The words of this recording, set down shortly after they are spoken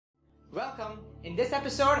Welcome. In this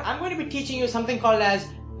episode, I'm going to be teaching you something called as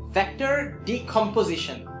vector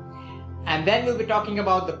decomposition. And then we'll be talking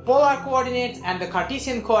about the polar coordinates and the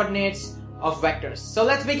Cartesian coordinates of vectors. So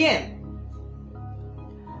let's begin.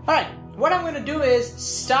 Alright, what I'm going to do is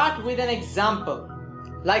start with an example.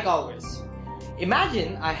 Like always.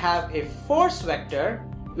 Imagine I have a force vector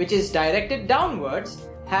which is directed downwards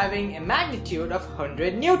having a magnitude of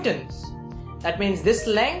 100 newtons. That means this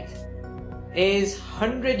length is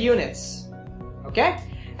 100 units, okay?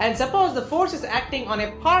 And suppose the force is acting on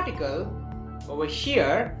a particle over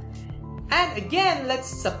here, and again let's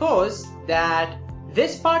suppose that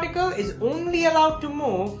this particle is only allowed to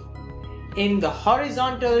move in the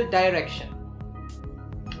horizontal direction.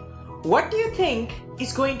 What do you think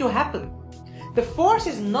is going to happen? The force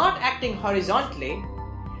is not acting horizontally,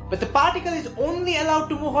 but the particle is only allowed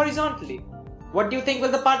to move horizontally. What do you think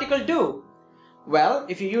will the particle do? Well,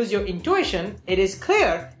 if you use your intuition, it is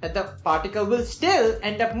clear that the particle will still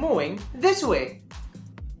end up moving this way.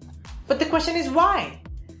 But the question is why?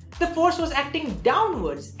 The force was acting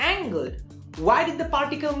downwards, angled. Why did the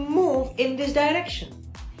particle move in this direction?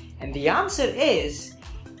 And the answer is,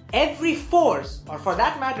 every force, or for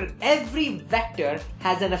that matter, every vector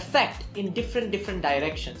has an effect in different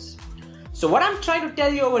directions. So what I'm trying to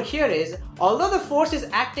tell you over here is, although the force is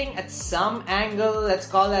acting at some angle, let's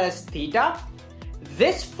call that as theta,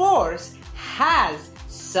 this force has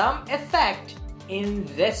some effect in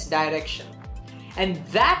this direction. And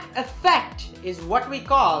that effect is what we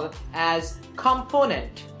call as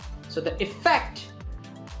component. So the effect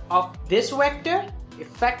of this vector,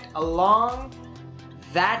 effect along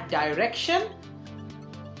that direction,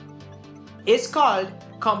 is called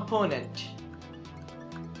component.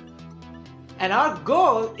 And our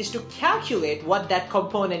goal is to calculate what that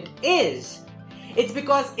component is. It's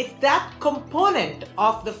because it's that component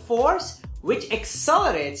of the force which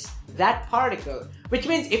accelerates that particle. Which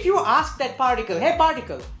means if you ask that particle, hey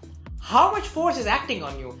particle, how much force is acting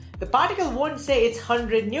on you? The particle won't say it's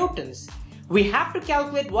 100 newtons. We have to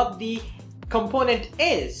calculate what the component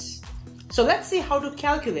is. So let's see how to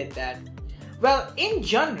calculate that. Well, in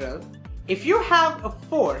general, if you have a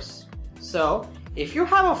force, so if you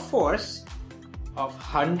have a force of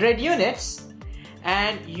 100 units,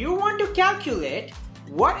 and you want to calculate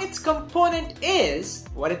what its component is,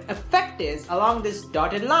 what its effect is along these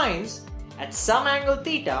dotted lines at some angle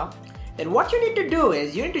theta, then what you need to do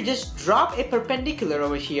is you need to just drop a perpendicular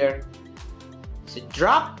over here. So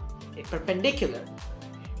drop a perpendicular.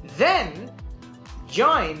 Then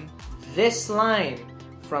join this line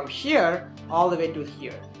from here all the way to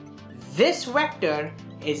here. This vector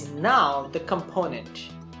is now the component.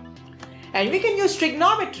 And we can use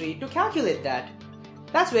trigonometry to calculate that.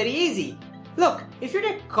 That's very easy. Look, if you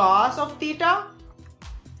take cos of theta,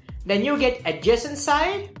 then you get adjacent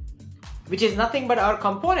side, which is nothing but our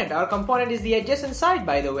component. Our component is the adjacent side,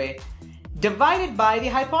 by the way, divided by the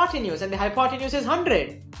hypotenuse, and the hypotenuse is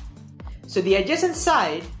 100. So the adjacent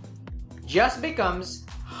side just becomes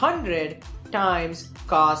 100 times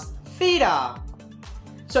cos theta.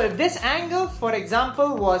 So if this angle, for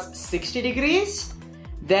example, was 60 degrees,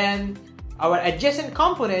 then our adjacent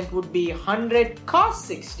component would be 100 cos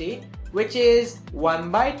 60, which is 1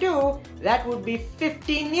 by 2, that would be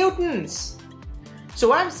 50 newtons. So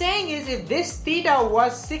what I'm saying is, if this theta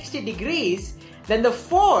was 60 degrees, then the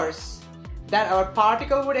force that our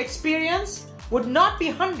particle would experience would not be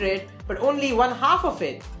 100, but only 1/2 of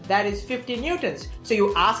it, that is 50 newtons. So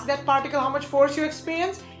you ask that particle how much force you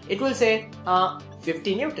experience, it will say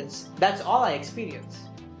 50 newtons. That's all I experience.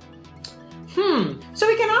 So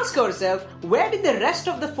we can ask ourselves, where did the rest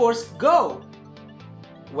of the force go?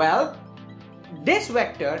 Well, this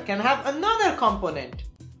vector can have another component.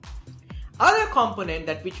 Other component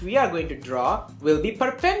that which we are going to draw will be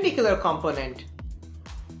perpendicular component.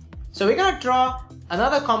 So we're going to draw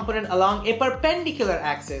another component along a perpendicular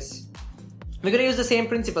axis. We're going to use the same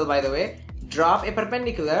principle, by the way. Drop a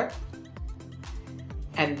perpendicular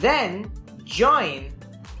and then join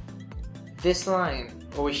this line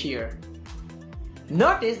over here.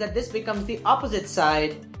 Notice that this becomes the opposite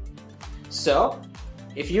side. So,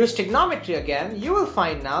 if you use trigonometry again, you will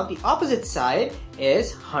find now the opposite side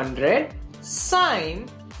is 100 sine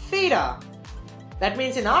theta. That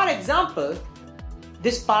means in our example,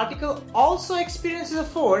 this particle also experiences a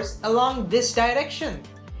force along this direction.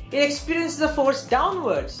 It experiences a force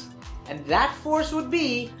downwards, and that force would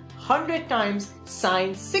be 100 times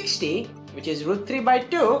sine 60, which is root 3 by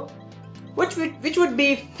 2, which would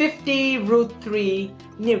be 50 root 3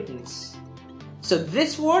 newtons. So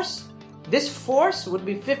this force would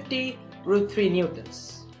be 50 root 3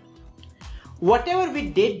 newtons. Whatever we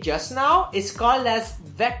did just now is called as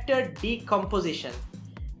vector decomposition.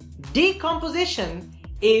 Decomposition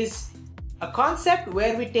is a concept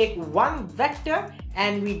where we take one vector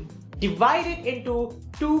and we divide it into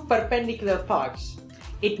two perpendicular parts.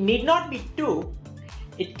 It need not be two.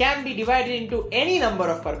 It can be divided into any number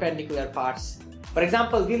of perpendicular parts. For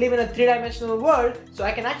example, we live in a three-dimensional world, so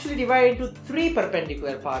I can actually divide it into three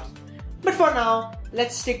perpendicular parts. But for now,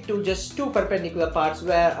 let's stick to just two perpendicular parts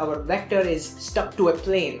where our vector is stuck to a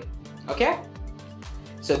plane. Okay?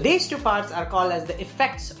 So these two parts are called as the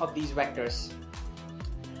effects of these vectors.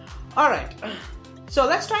 Alright, so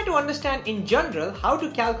let's try to understand in general how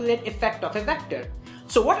to calculate effect of a vector.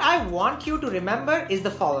 So what I want you to remember is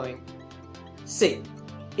the following. See,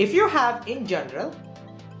 if you have in general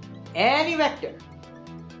any vector,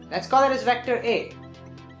 let's call it as vector A,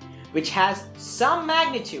 which has some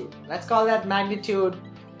magnitude, let's call that magnitude,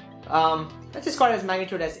 let's just call it as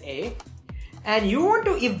magnitude as A, and you want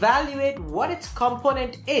to evaluate what its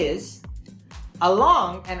component is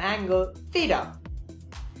along an angle theta,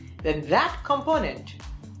 then that component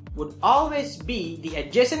would always be the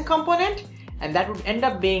adjacent component, and that would end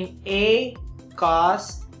up being A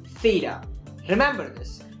cos theta. Remember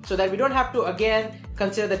this, so that we don't have to again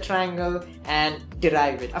consider the triangle and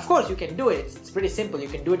derive it. Of course you can do it, it's pretty simple, you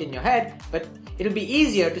can do it in your head, but it'll be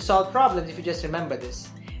easier to solve problems if you just remember this.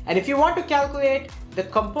 And if you want to calculate the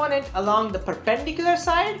component along the perpendicular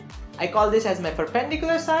side, I call this as my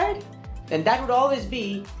perpendicular side, then that would always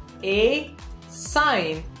be A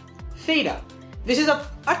sine theta. This is of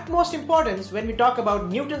utmost importance when we talk about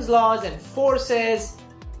Newton's laws and forces,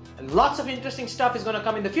 and lots of interesting stuff is going to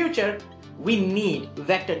come in the future. We need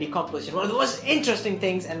vector decomposition. One of the most interesting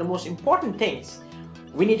things and the most important things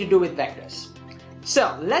we need to do with vectors.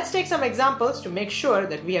 So let's take some examples to make sure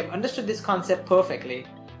that we have understood this concept perfectly.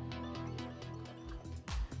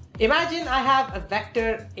 Imagine I have a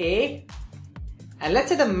vector A, and let's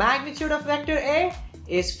say the magnitude of vector A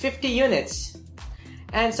is 50 units.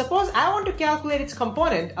 And suppose I want to calculate its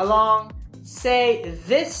component along, say,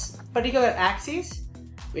 this particular axis,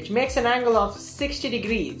 which makes an angle of 60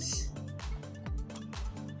 degrees.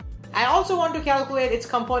 I also want to calculate its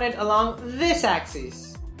component along this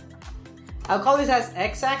axis. I'll call this as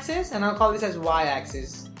x-axis and I'll call this as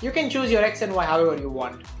y-axis. You can choose your x and y however you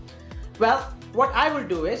want. Well, what I will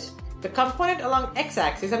do is, the component along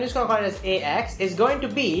x-axis, I'm just going to call it as ax, is going to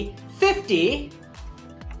be 50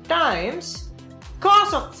 times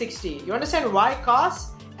cos of 60. You understand why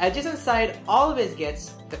cos? Adjacent side always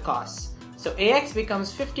gets the cos. So ax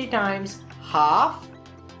becomes 50 times half,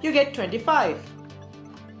 you get 25.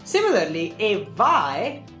 Similarly,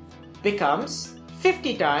 ay becomes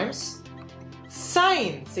 50 times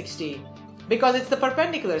sine 60 because it's the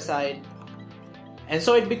perpendicular side. And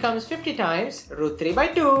so it becomes 50 times root 3 by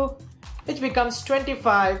 2, which becomes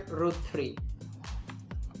 25 root 3.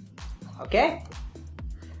 Okay?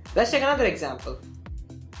 Let's take another example.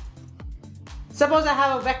 Suppose I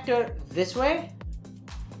have a vector this way,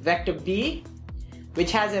 vector B,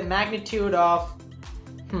 which has a magnitude of,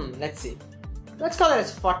 let's see, let's call it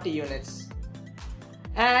as 40 units.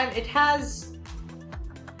 And it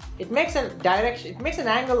makes an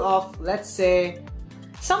angle of, let's say,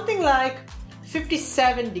 something like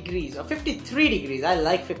 57 degrees or 53 degrees. I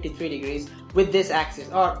like 53 degrees with this axis.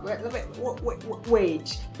 Or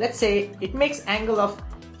wait, let's say it makes angle of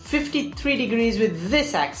 53 degrees with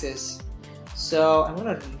this axis. So I'm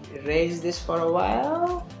gonna erase this for a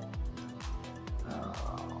while.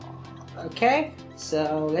 Okay,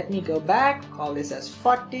 so let me go back, call this as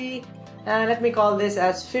 40, and let me call this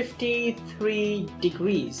as 53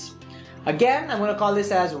 degrees. Again, I'm going to call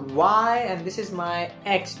this as y, and this is my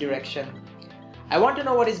x direction. I want to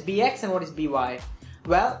know what is bx and what is by.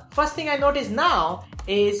 Well, first thing I notice now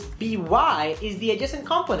is by is the adjacent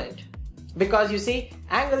component, because you see,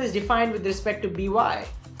 angle is defined with respect to by.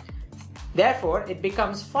 Therefore, it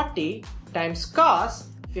becomes 40 times cos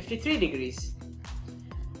 53 degrees.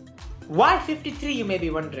 Why 53, you may be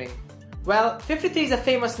wondering? Well, 53 is a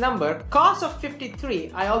famous number. Cos of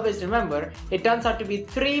 53, I always remember, it turns out to be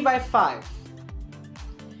 3 by 5.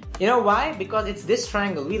 You know why? Because it's this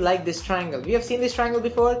triangle. We like this triangle. We have seen this triangle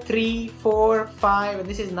before. 3, 4, 5, and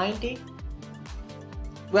this is 90.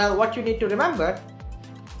 Well, what you need to remember,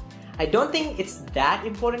 I don't think it's that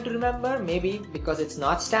important to remember, maybe because it's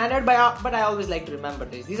not standard, but I always like to remember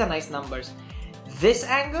this. These are nice numbers. This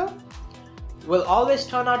angle will always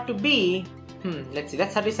turn out to be, let's see,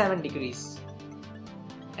 that's 37 degrees.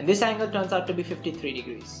 And this angle turns out to be 53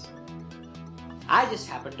 degrees. I just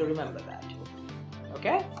happen to remember that.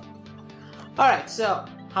 Okay? Alright, so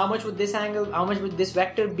how much would this angle, how much would this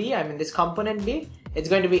vector be? I mean this component be? It's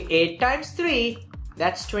going to be 8 times 3,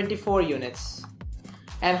 that's 24 units.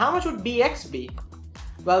 And how much would bx be?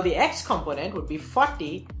 Well, the x component would be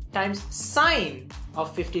 40 times sine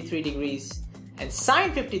of 53 degrees. And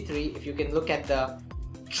sine 53, if you can look at the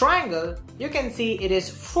triangle, you can see it is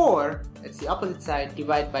 4, that's the opposite side,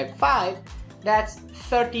 divided by 5, that's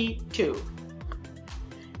 32.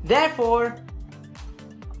 Therefore,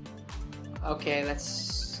 okay,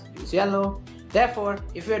 let's use yellow. Therefore,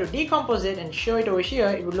 if we were to decompose it and show it over here,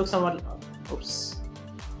 it would look somewhat,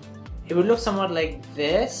 it would look somewhat like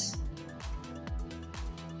this,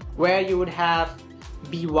 where you would have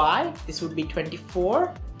by, this would be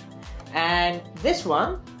 24, and this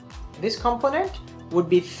one, this component, would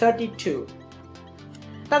be 32.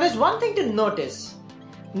 Now there's one thing to notice.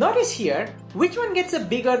 Notice here, which one gets a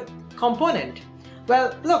bigger component?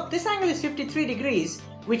 Well, look, this angle is 53 degrees,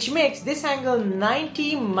 which makes this angle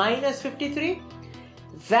 90 minus 53.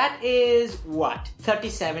 That is what?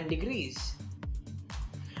 37 degrees.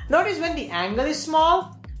 Notice when the angle is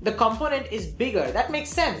small, the component is bigger. That makes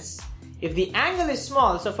sense. If the angle is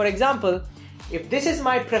small, so for example, if this is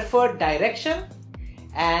my preferred direction,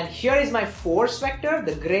 and here is my force vector,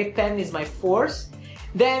 the gray pen is my force,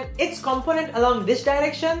 then its component along this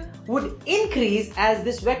direction would increase as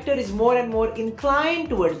this vector is more and more inclined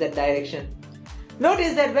towards that direction.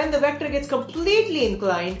 Notice that when the vector gets completely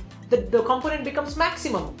inclined, the component becomes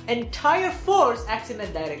maximum. Entire force acts in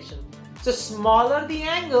that direction. So smaller the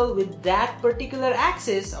angle with that particular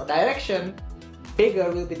axis or direction,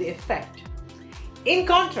 bigger will be the effect. In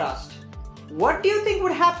contrast, what do you think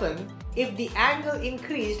would happen if the angle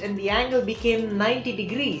increased and the angle became 90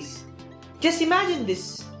 degrees? Just imagine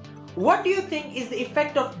this. What do you think is the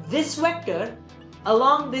effect of this vector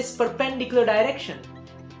along this perpendicular direction?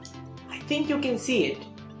 I think you can see it.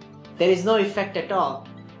 There is no effect at all.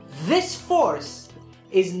 This force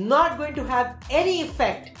is not going to have any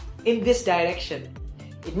effect in this direction.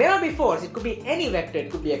 It may not be force, it could be any vector,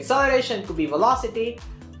 it could be acceleration, it could be velocity.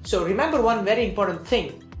 So remember one very important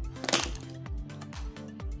thing.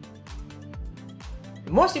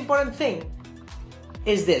 The most important thing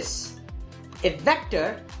is this. A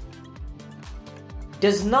vector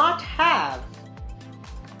does not have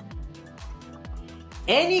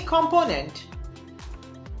any component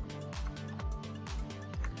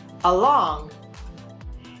along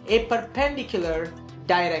a perpendicular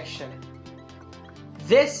direction.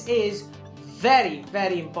 This is very,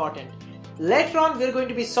 very important. Later on, we're going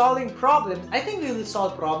to be solving problems. I think we will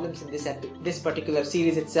solve problems in this particular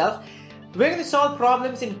series itself. We're going to solve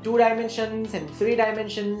problems in 2 dimensions and 3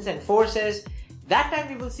 dimensions and forces. That time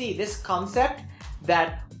we will see this concept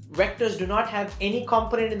that vectors do not have any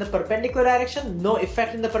component in the perpendicular direction, no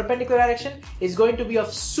effect in the perpendicular direction, is going to be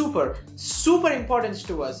of super importance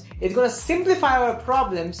to us. It's going to simplify our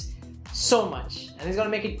problems so much, and it's going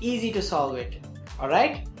to make it easy to solve it.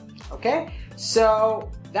 Alright? Okay?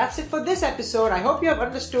 So that's it for this episode. I hope you have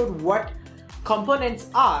understood what components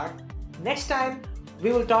are. Next time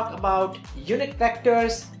we will talk about unit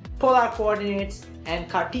vectors, polar coordinates, and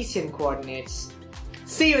Cartesian coordinates.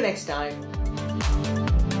 See you next time.